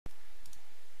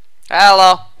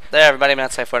Hello there, everybody.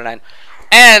 MattSci49,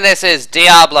 and this is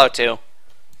Diablo 2.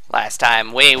 Last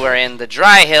time we were in the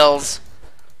Dry Hills,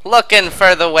 looking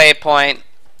for the waypoint.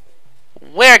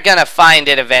 We're gonna find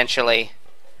it eventually.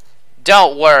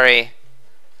 Don't worry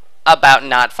about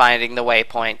not finding the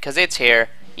waypoint, because it's here.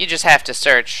 You just have to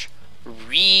search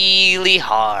really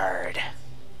hard,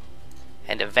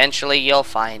 and eventually you'll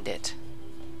find it.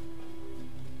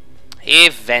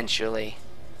 Eventually.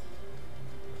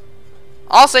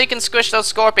 Also, you can squish those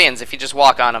scorpions if you just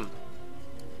walk on them.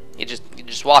 You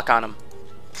just walk on them.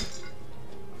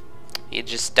 You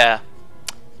just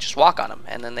walk on them,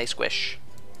 and then they squish.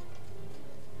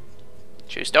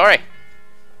 True story.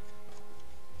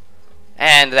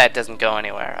 And that doesn't go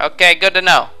anywhere. Okay, good to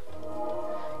know.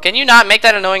 Can you not make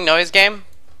that annoying noise, game?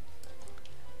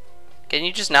 Can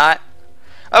you just not?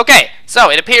 Okay,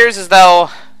 so it appears as though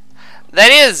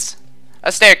that is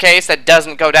a staircase that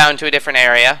doesn't go down to a different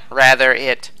area. Rather,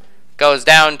 it goes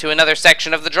down to another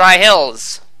section of the Dry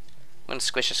Hills. I'm gonna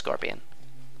squish a scorpion.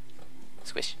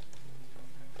 Squish.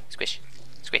 Squish.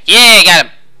 Squish. Yeah, got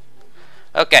him!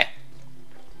 Okay.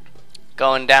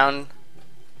 Going down.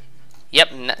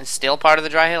 Yep, still part of the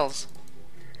Dry Hills.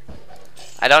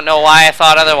 I don't know why I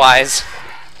thought otherwise.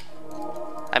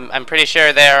 I'm pretty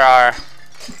sure there are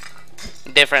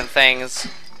different things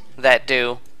that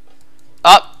do.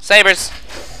 Oh, sabers!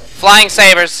 Flying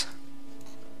sabers!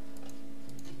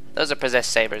 Those are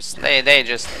possessed sabers. They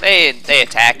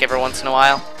attack every once in a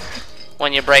while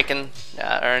when you're breaking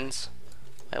urns.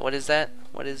 Wait, what is that?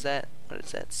 What is that? What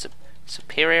is that?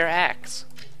 Superior axe.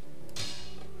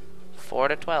 4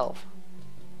 to 12.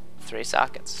 3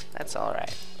 sockets. That's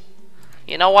alright.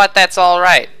 You know what? That's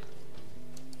alright.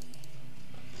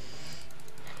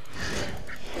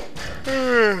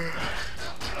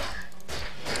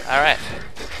 Alright.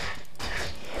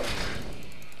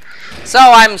 So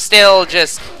I'm still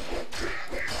just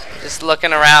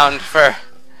looking around for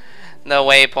the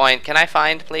waypoint. Can I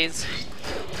find, please?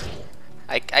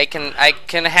 I can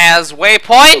has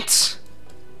waypoint.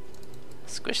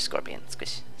 Squish scorpion.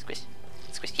 Squish. Squish.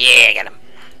 Squish. Yeah, I got him.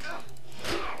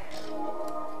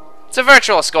 It's a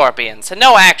virtual scorpion, so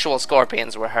no actual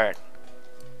scorpions were hurt.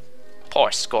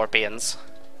 Poor scorpions.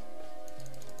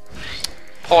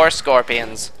 Poor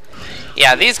scorpions.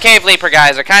 Yeah, these cave leaper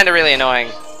guys are kinda really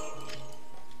annoying.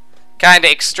 Kinda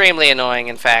extremely annoying,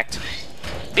 in fact.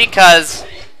 Because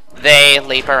they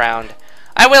leap around.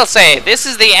 I will say, this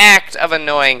is the act of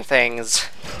annoying things.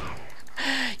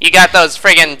 You got those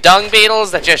friggin' dung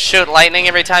beetles that just shoot lightning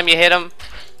every time you hit them.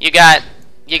 You got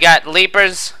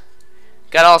leapers.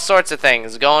 Got all sorts of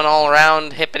things going all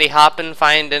around, hippity hopping,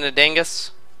 finding a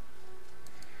dingus.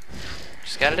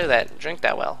 Just gotta do that. Drink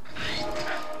that well.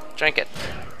 Drink it.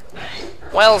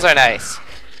 Wells are nice.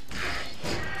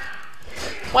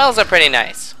 Wells are pretty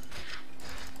nice.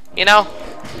 You know,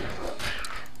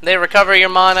 they recover your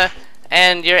mana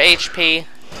and your HP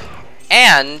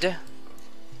and your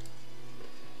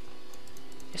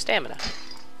stamina.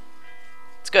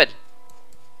 It's good.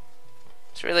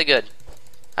 It's really good,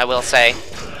 I will say.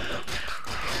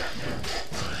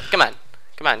 Come on.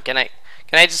 Come on. Can I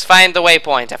just find the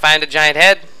waypoint? I find a giant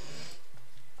head.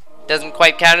 Doesn't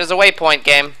quite count as a waypoint,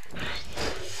 game.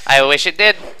 I wish it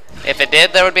did. If it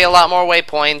did, there would be a lot more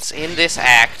waypoints in this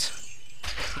act.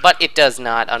 But it does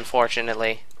not,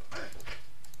 unfortunately.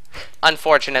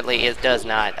 Unfortunately, it does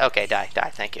not. Okay, die.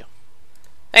 Thank you.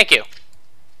 Thank you.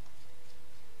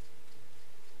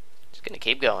 Just gonna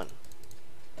keep going.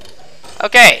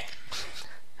 Okay.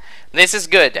 This is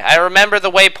good. I remember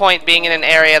the waypoint being in an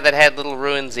area that had little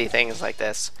ruinsy things like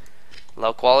this.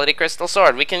 Low quality crystal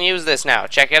sword. We can use this now.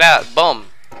 Check it out. Boom.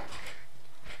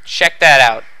 Check that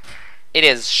out. It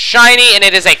is shiny and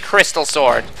it is a crystal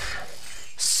sword.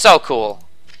 So cool.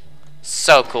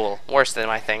 So cool. Worse than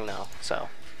my thing though, so.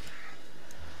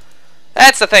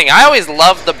 That's the thing. I always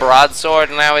loved the broadsword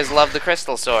and I always loved the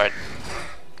crystal sword.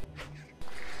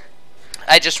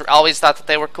 I just always thought that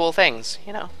they were cool things,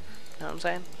 you know? Know what I'm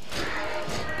saying?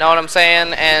 Know what I'm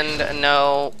saying and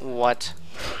know what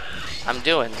I'm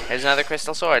doing. Here's another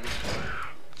crystal sword.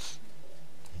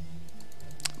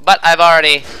 But I've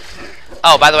already...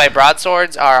 Oh, by the way,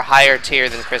 broadswords are higher tier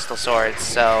than crystal swords,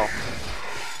 so...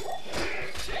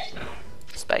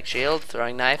 Spike shield,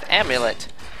 throwing knife, amulet.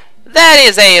 That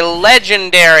is a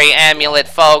legendary amulet,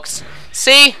 folks.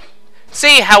 See?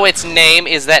 See how its name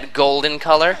is that golden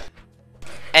color?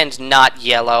 And not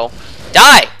yellow.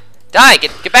 Die! Die!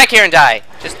 Get back here and die!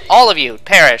 Just all of you,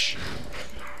 perish.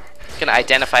 I'm gonna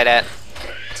identify that.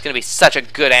 It's gonna be such a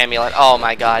good amulet. Oh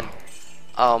my god.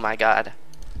 Oh my god.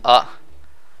 Oh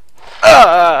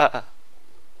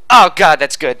god,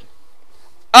 that's good.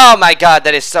 Oh my god,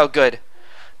 that is so good.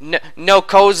 No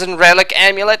Kozen Relic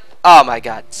Amulet. Oh my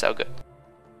god, so good.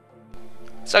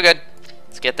 So good.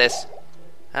 Let's get this.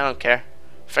 I don't care.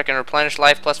 Frickin' replenish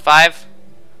life plus 5.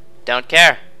 Don't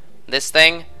care. This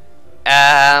thing.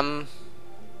 Faster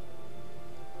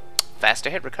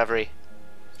hit recovery.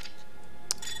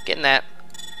 Getting that.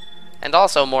 And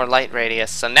also more light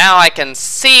radius. So now I can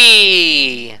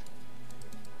see.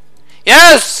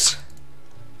 Yes!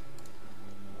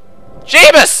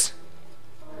 Jeebus!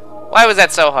 Why was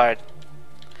that so hard?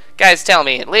 Guys, tell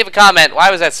me. Leave a comment. Why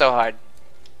was that so hard?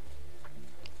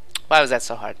 Why was that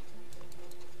so hard?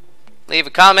 Leave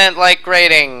a comment, like,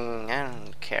 rating. I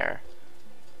don't care.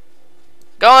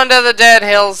 Going to the Dead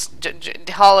Hills.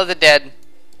 Hall of the Dead.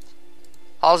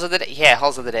 Halls of the Dead. Yeah,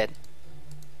 Halls of the Dead.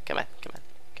 Come on, come on,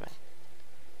 come on.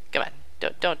 Come on.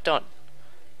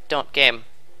 Don't. Game.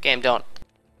 Game, don't.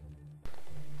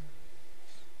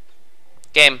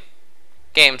 Game,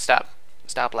 stop.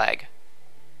 Stop lag.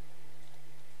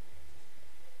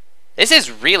 This is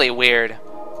really weird.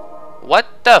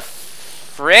 What the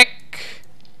frick?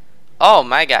 Oh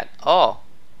my god. Oh.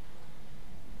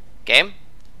 Game,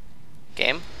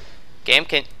 can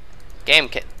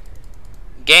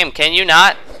you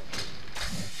not?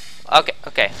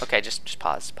 Okay, just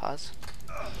pause.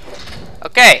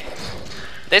 Okay.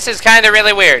 This is kind of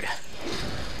really weird.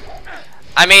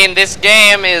 I mean, this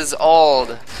game is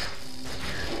old.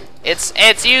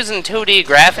 It's using 2D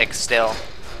graphics still.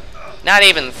 Not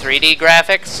even 3D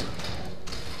graphics.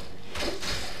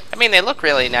 I mean, they look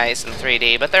really nice in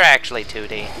 3D, but they're actually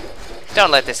 2D.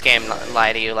 Don't let this game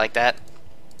lie to you like that.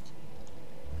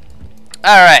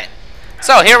 Alright.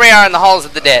 So, here we are in the Halls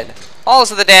of the Dead.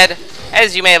 Halls of the Dead,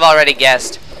 as you may have already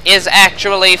guessed, is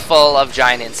actually full of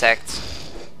giant insects.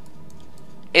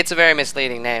 It's a very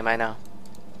misleading name, I know.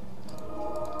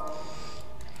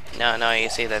 No, you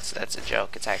see, that's a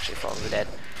joke. It's actually full of the dead.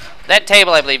 That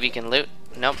table, I believe you can loot.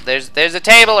 Nope, there's a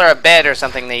table or a bed or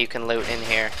something that you can loot in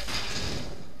here.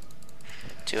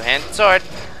 Two-handed sword.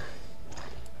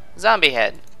 Zombie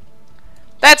head.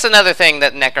 That's another thing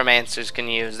that necromancers can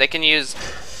use. They can use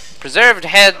preserved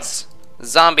heads,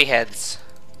 zombie heads,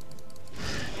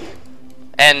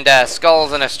 and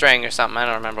skulls in a string or something. I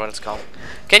don't remember what it's called.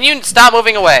 Can you stop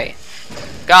moving away?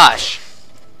 Gosh.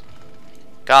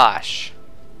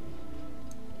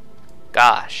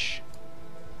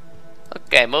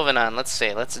 Okay, moving on. Let's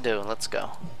see. Let's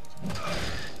go.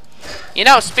 You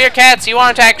know, spear cats, you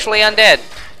aren't actually undead.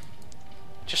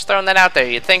 Just throwing that out there.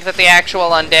 You'd think that the actual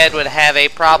undead would have a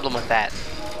problem with that.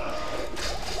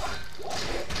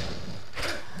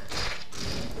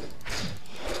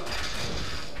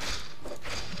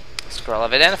 Scroll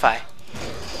of Identify.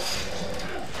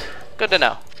 Good to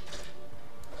know.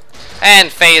 And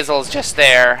Faisal's just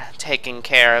there, taking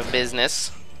care of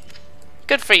business.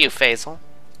 Good for you, Faisal.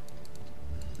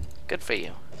 Good for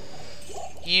you.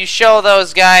 You show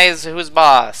those guys who's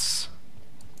boss.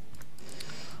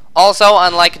 Also,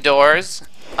 unlike doors,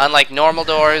 unlike normal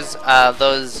doors,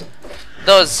 those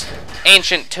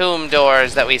ancient tomb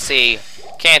doors that we see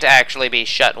can't actually be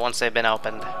shut once they've been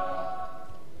opened.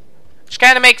 Which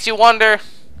kind of makes you wonder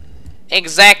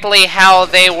exactly how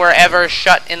they were ever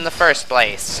shut in the first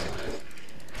place.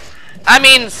 I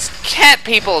mean, cat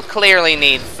people clearly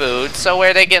need food, so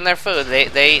where are they getting their food?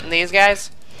 They eating these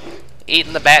guys?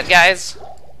 Eating the bat guys?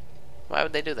 Why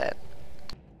would they do that?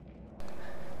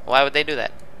 Why would they do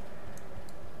that?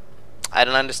 I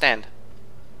don't understand.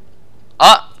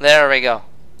 Oh, there we go.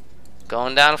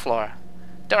 Going down a floor.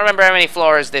 Don't remember how many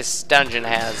floors this dungeon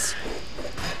has.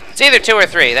 It's either 2 or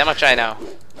 3, that much I know.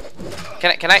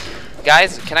 Can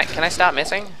I stop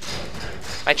missing?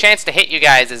 My chance to hit you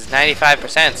guys is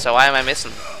 95%, so why am I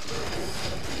missing?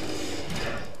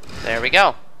 There we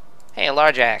go. Hey, a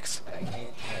large axe.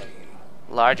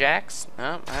 Large axe?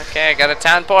 Oh, okay, I got a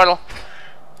town portal.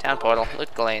 Town portal.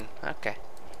 Loot Glane. Okay.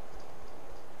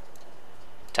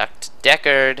 Tucked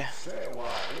Deckard.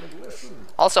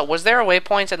 Also, was there a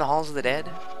waypoint in the Halls of the Dead?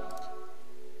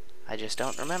 I just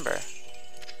don't remember.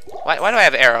 Why do I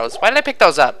have arrows? Why did I pick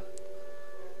those up?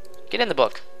 Get in the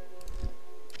book.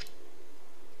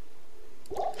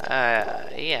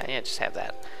 Yeah, just have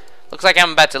that. Looks like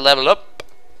I'm about to level up,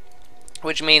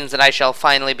 which means that I shall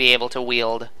finally be able to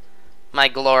wield my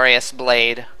glorious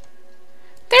blade.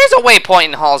 There's a waypoint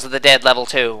in Halls of the Dead level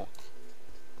 2.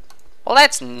 Well,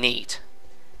 that's neat.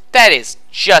 That is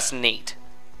just neat.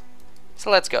 So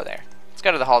let's go there. Let's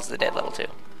go to the Halls of the Dead level 2.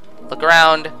 Look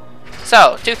around.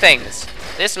 So, 2 things.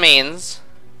 This means...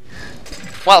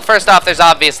 Well, first off, there's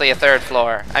obviously a 3rd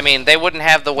floor. I mean, they wouldn't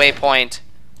have the waypoint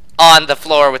on the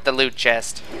floor with the loot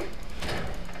chest.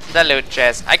 The loot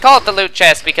chest. I call it the loot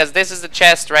chest because this is the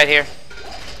chest right here.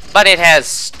 But it has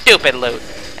stupid loot.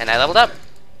 And I leveled up.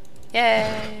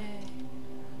 Yay.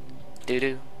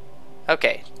 Doo-doo.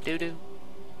 Okay. Doo-doo.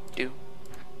 Do.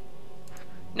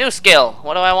 New skill.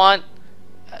 What do I want?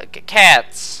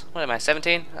 Cats. What am I,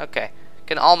 17? Okay.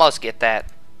 Can almost get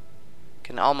that.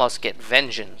 Can almost get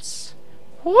vengeance.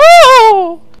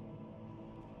 Woo!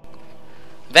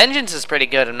 Vengeance is pretty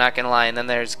good, I'm not gonna lie. And then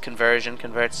there's conversion,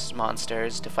 converts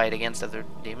monsters to fight against other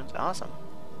demons. Awesome.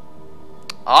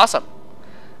 Awesome.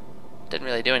 Didn't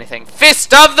really do anything.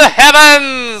 Fist of the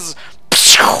Heavens!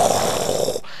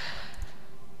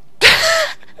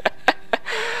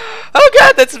 Oh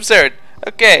god, that's absurd.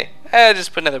 Okay,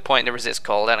 just put another point to resist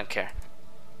cold, I don't care.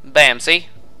 Bam, see?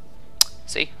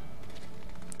 See?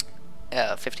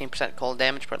 15% cold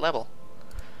damage per level.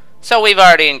 So we've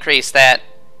already increased that.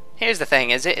 Here's the thing,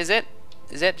 is it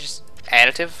just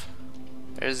additive?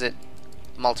 Or is it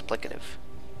multiplicative?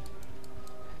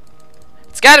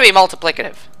 It's gotta be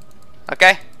multiplicative.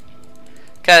 Okay?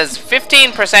 Because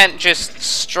 15% just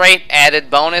straight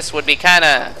added bonus would be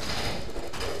kinda...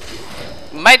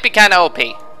 might be kinda OP.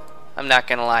 I'm not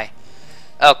gonna lie.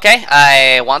 Okay,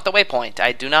 I want the waypoint.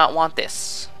 I do not want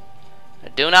this. I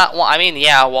do not want... I mean,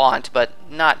 yeah, I want, but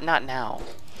not now.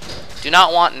 Do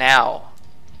not want now.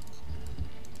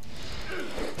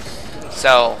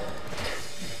 So,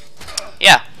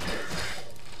 yeah.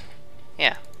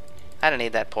 Yeah. I don't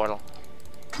need that portal.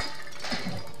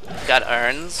 Got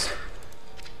urns.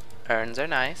 Urns are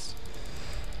nice.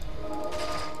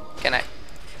 Can I...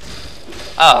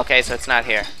 Oh, okay, so it's not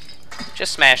here.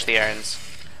 Just smash the urns.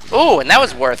 Ooh, and that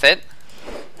was worth it.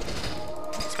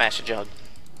 Smash a jug.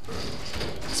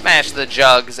 Smash the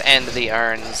jugs and the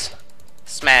urns.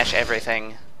 Smash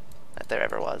everything that there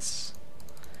ever was.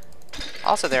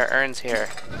 Also, there are urns here.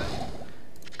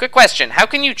 Quick question. How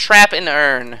can you trap an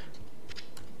urn?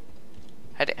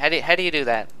 How do you do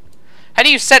that? How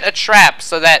do you set a trap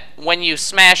so that when you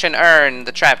smash an urn,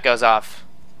 the trap goes off?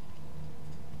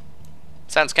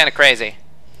 Sounds kind of crazy.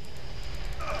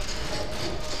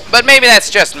 But maybe that's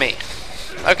just me.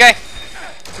 Okay?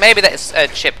 Maybe that's a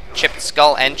chipped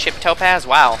skull and chipped topaz.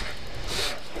 Wow.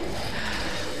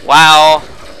 Wow.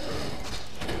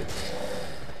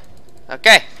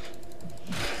 Okay.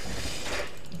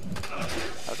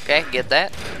 Okay, get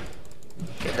that.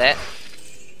 Get that.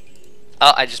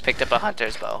 Oh, I just picked up a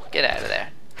hunter's bow. Get out of there.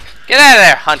 Get out of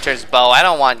there, hunter's bow. I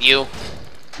don't want you.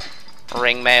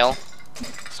 Ring mail.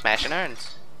 Smashing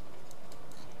urns.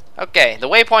 Okay, the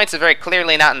waypoints are very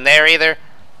clearly not in there either.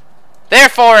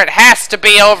 Therefore, it has to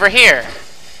be over here.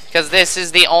 Because this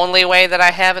is the only way that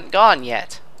I haven't gone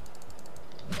yet.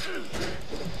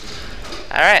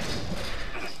 Alright.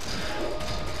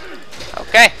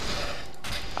 Okay.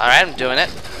 Alright, I'm doing it.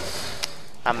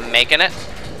 I'm making it.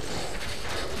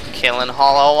 Killing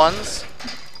hollow ones.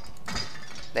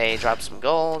 They drop some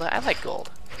gold. I like gold.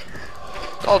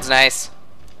 Gold's nice.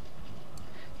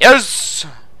 Yes!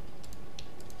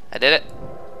 I did it.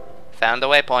 Found the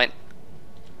waypoint.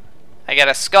 I got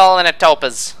a skull and a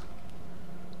topaz.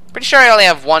 Pretty sure I only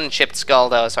have one chipped skull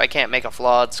though, so I can't make a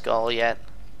flawed skull yet.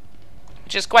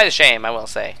 Which is quite a shame, I will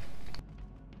say.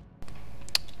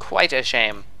 Quite a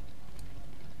shame.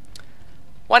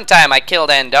 One time I killed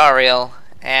Andariel,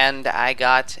 and I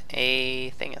got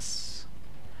a thingus.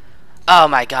 Oh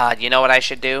my god, you know what I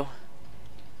should do?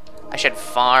 I should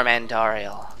farm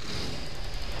Andariel.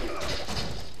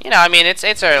 You know, I mean, it's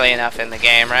early enough in the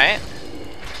game, right?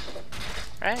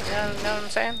 Right? You know what I'm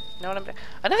saying? Know what I'm doing?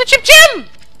 Another chip gem!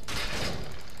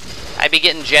 I be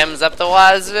getting gems up the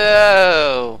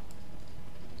wazoo.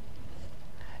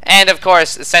 And of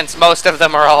course, since most of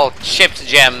them are all chipped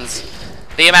gems,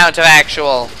 the amount of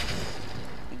actual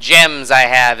gems I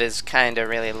have is kind of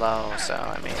really low, so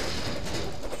I mean...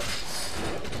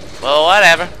 Well,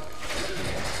 whatever.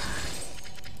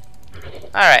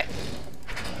 Alright.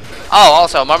 Oh,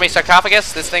 also, Mummy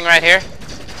Sarcophagus, this thing right here,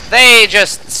 they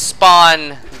just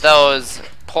spawn those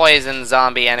poison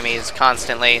zombie enemies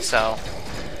constantly, so...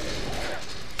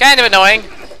 Kind of annoying.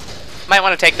 Might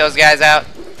want to take those guys out.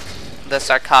 The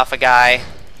sarcophagi.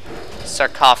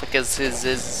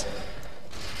 Sarcophaguses.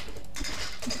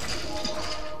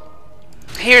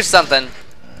 Here's something.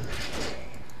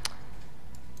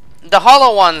 The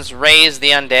hollow ones raise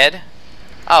the undead.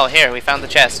 Oh, here, we found the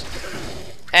chest.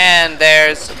 And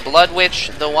there's Blood Witch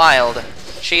the Wild.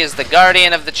 She is the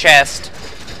guardian of the chest.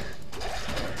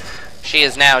 She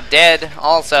is now dead,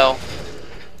 also,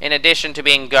 in addition to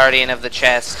being guardian of the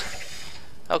chest.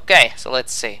 Okay, so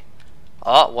let's see.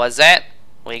 Oh, was that?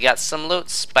 We got some loot.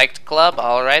 Spiked club,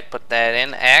 alright, put that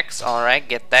in. Axe, alright,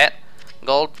 get that.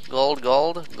 Gold, gold,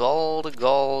 gold, gold,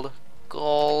 gold,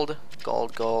 gold,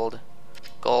 gold, gold,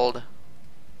 gold.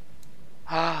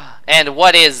 And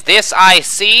what is this I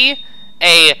see?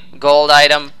 A gold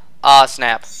item. Ah,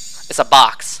 snap. It's a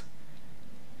box.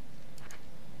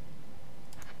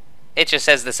 It just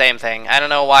says the same thing. I don't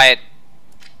know why it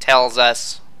tells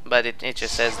us, but it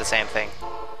just says the same thing.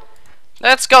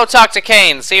 Let's go talk to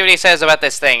Kane, see what he says about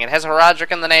this thing. It has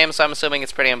Horadric in the name, so I'm assuming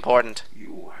it's pretty important.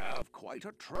 You have quite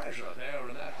a treasure there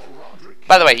in that Horadric Cube.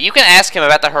 By the way, you can ask him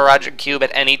about the Horadric Cube at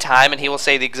any time, and he will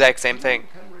say the exact same thing. You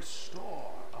can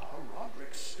restore a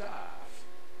Horadric staff.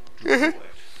 To do it,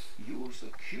 use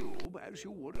the cube as you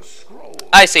would a scroll.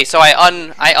 I see, so I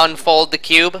unfold the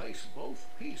cube. Place both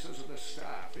pieces of the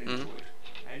staff into it,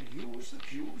 and use the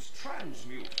cube's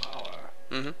transmute power.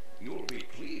 You'll be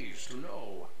pleased to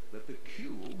know that the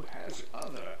cube has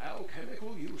other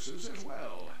alchemical uses as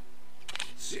well.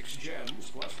 6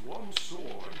 gems plus 1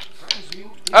 sword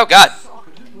transmute Oh God. into a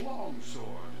socketed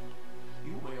longsword.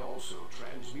 You may also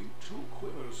transmute 2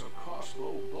 quivers of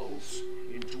crossbow bolts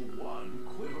into 1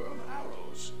 quiver of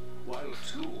arrows, while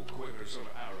 2 quivers of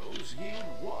arrows yield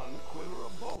 1 quiver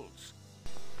of bolts.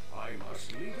 I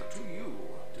must leave it to you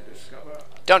to discover.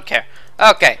 Don't care.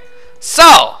 Okay.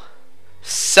 So.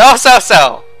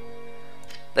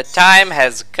 The time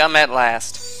has come at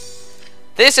last.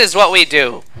 This is what we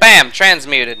do. Bam!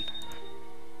 Transmuted.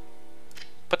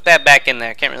 Put that back in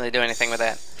there. Can't really do anything with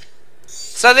that.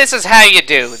 So this is how you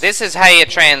do. This is how you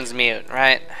transmute,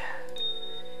 right?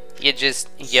 You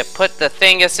put the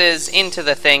thinguses into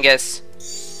the thingus,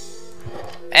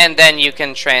 and then you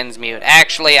can transmute.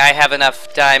 Actually, I have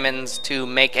enough diamonds to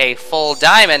make a full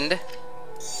diamond.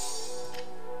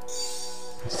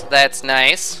 So that's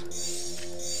nice.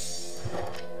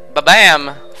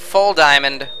 Ba-bam! Full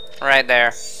diamond right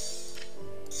there.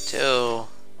 2,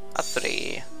 a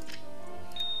 3.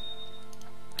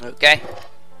 Okay.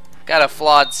 Got a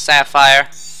flawed sapphire.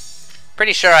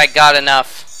 Pretty sure I got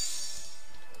enough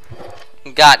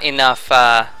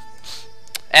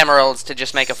emeralds to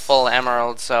just make a full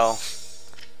emerald, so...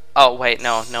 Oh, wait,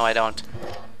 no, I don't.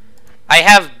 I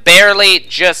have barely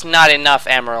just not enough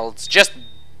emeralds. Just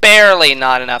barely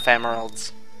not enough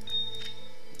emeralds.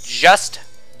 Just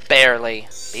barely.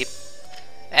 Beep.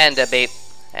 And a beep.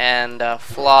 And a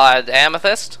flawed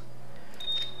amethyst.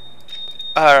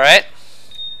 Alright.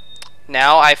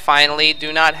 Now I finally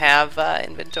do not have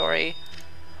inventory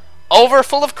over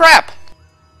full of crap.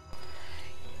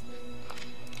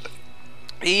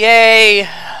 Yay!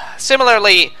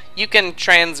 Similarly, you can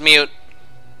transmute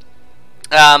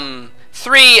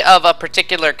 3 of a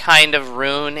particular kind of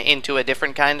rune into a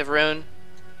different kind of rune.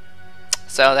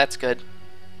 So that's good.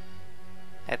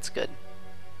 That's good.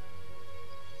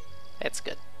 It's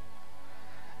good.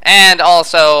 And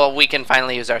also, we can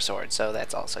finally use our sword, so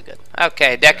that's also good.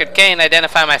 Okay, Deckard Cain,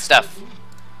 identify my stuff.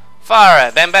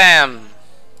 Farah, bam bam.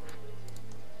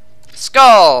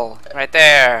 Skull, right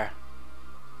there.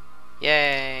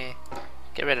 Yay.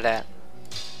 Get rid of that.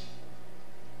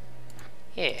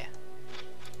 Yeah.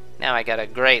 Now I got a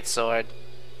great sword.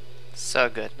 So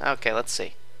good. Okay, let's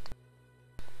see.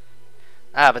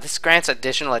 Ah, but this grants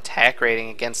additional attack rating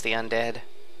against the undead.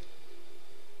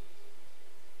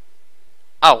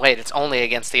 Oh, wait, it's only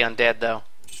against the undead, though.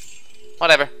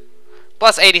 Whatever.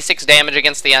 Plus 86 damage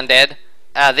against the undead.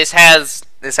 This has,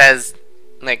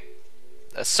 like,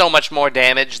 so much more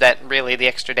damage that really the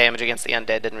extra damage against the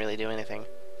undead didn't really do anything.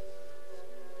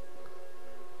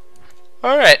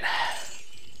 Alright.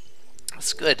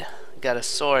 That's good. Got a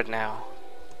sword now.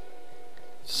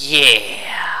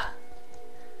 Yeah!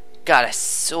 Got a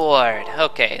sword.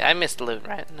 Okay, I missed loot,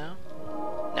 right? No?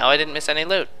 No, I didn't miss any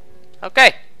loot.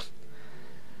 Okay.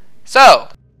 So,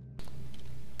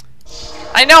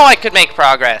 I know I could make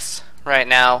progress right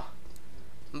now,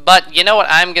 but you know what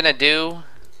I'm gonna do?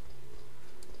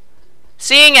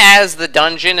 Seeing as the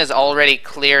dungeon is already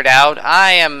cleared out,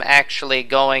 I am actually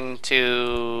going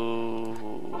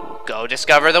to go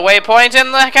discover the waypoint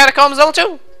in the Catacombs Level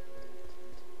 2.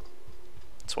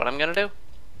 That's what I'm gonna do.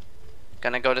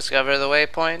 Gonna go discover the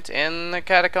waypoint in the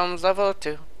Catacombs Level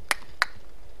 2.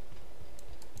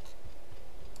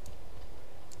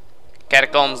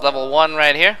 Catacombs level 1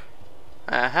 right here.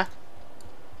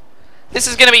 This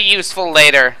is gonna be useful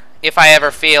later if I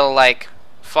ever feel like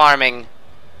farming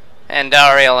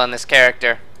Andariel on this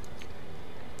character.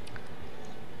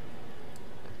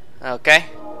 Okay.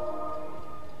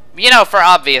 You know, for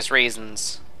obvious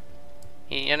reasons.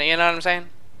 You know what I'm saying?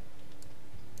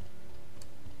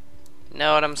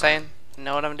 Know what I'm saying?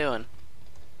 Know what I'm doing.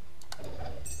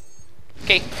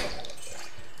 Okay.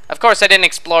 Of course I didn't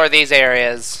explore these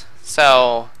areas.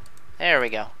 So, there we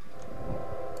go.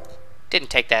 Didn't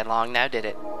take that long now, did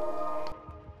it?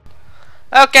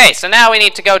 Okay, so now we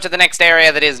need to go to the next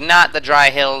area that is not the dry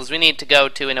hills. We need to go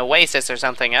to an oasis or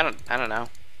something. I don't know.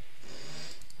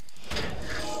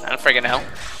 I don't friggin' know.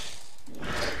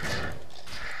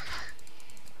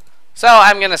 So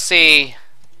I'm gonna see.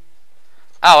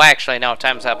 Oh, actually, no.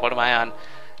 Time's up. What am I on?